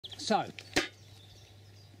so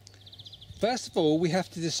first of all we have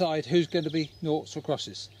to decide who's going to be noughts or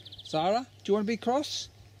crosses. Zara, do you want to be cross?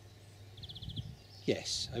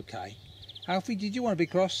 Yes, okay. Alfie, did you want to be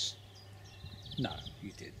cross? No,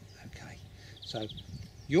 you didn't. Okay. So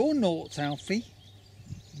you're noughts, Alfie.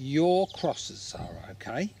 You're crosses, Zara,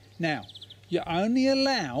 okay? Now, you're only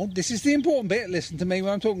allowed, this is the important bit, listen to me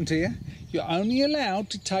when I'm talking to you. You're only allowed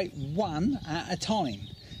to take one at a time.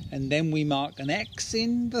 And then we mark an X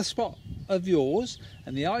in the spot of yours.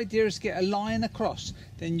 And the idea is to get a line across.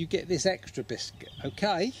 Then you get this extra biscuit,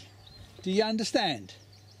 okay? Do you understand?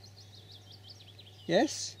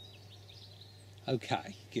 Yes?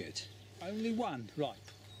 Okay, good. Only one, right.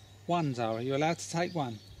 One, Zara, you're allowed to take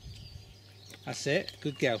one. That's it.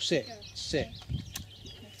 Good girl. Sit. Sit.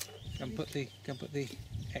 Go and put the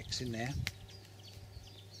X in there.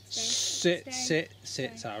 Sit.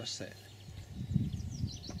 Zara, sit.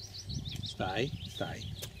 Stay.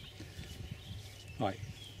 Right.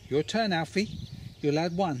 Your turn, Alfie. You're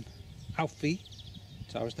allowed one. Alfie.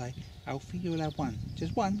 Zara, stay. Alfie, you're allowed one.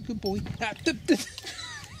 Just one. Good boy.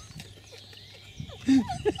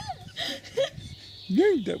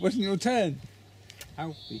 No, that wasn't your turn.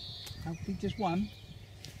 Alfie, just one.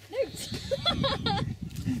 No.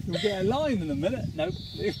 You'll get a line in a minute. Nope.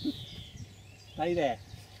 Stay there.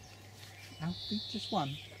 Alfie, just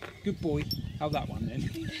one. Good boy. Oh, that one then.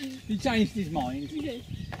 He changed his mind. Changed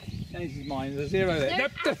his mind. There's a 0 there. No,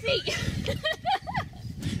 Alfie.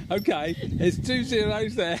 Okay, there's 2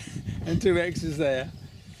 zeros there and 2 X's there.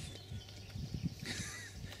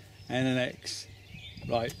 And an X.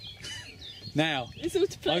 Right. Now,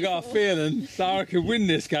 I got a feeling Zara could win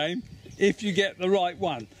this game if you get the right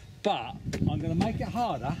one. But I'm going to make it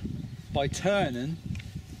harder by turning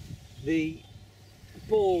the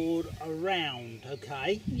board around,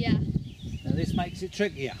 okay? Yeah. Now this makes it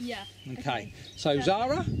trickier. Yeah. Okay. So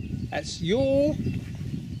Zara, that's your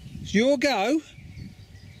go.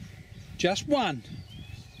 Just one.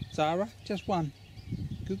 Zara, just one.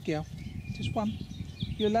 Good girl. Just one.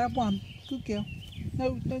 You're allowed one. Good girl.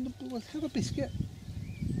 No, have a biscuit.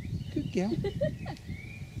 Good girl.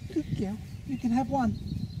 Good girl. You can have one.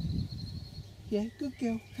 Yeah, good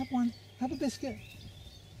girl. Have one. Have a biscuit.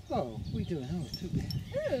 Oh, what are you doing? Oh, too bad.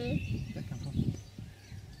 Where'd that come from?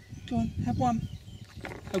 Go on, have one.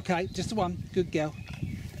 Okay, just the one. Good girl.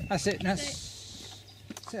 That's it. Now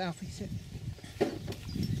sit, Alfie. Sit.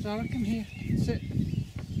 Zara, come here. Sit.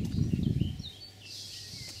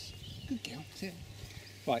 Good girl. Sit.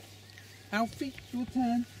 Right. Alfie, your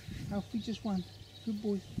turn. Alfie, just one. Good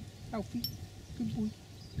boy. Alfie, good boy.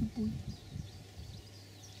 Good boy.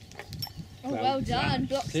 Oh, well done.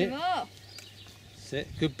 Blocks him off. Sit.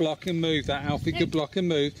 Good block and move that, Alfie. Good block and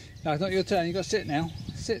move. No, it's not your turn. You've got to sit now.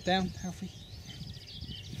 Sit down, Alfie.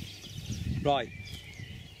 Right.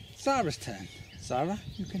 Zara's turn. Zara,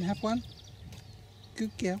 you can have one.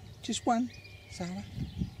 Good girl. Just one. Zara.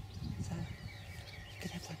 You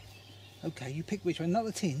can have one. Okay, you pick which one. Not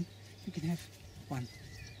the tin. You can have one.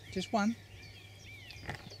 Just one.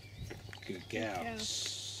 Good girl.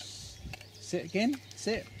 Sit again.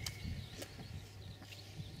 Sit.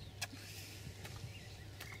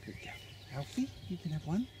 Good girl. Alfie, you can have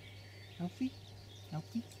one. Alfie.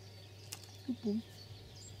 Good boy.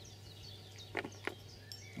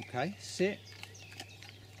 Okay, sit.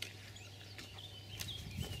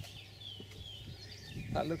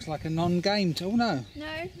 That looks like a non-game. Oh no.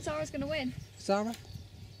 No, Zara's going to win. Zara.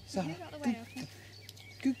 Move out of the way, Alfie.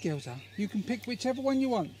 Good girl, Zara. You can pick whichever one you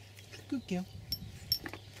want. Good girl.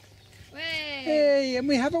 Hey, and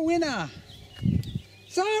we have a winner.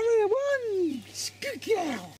 Zara won. Good girl.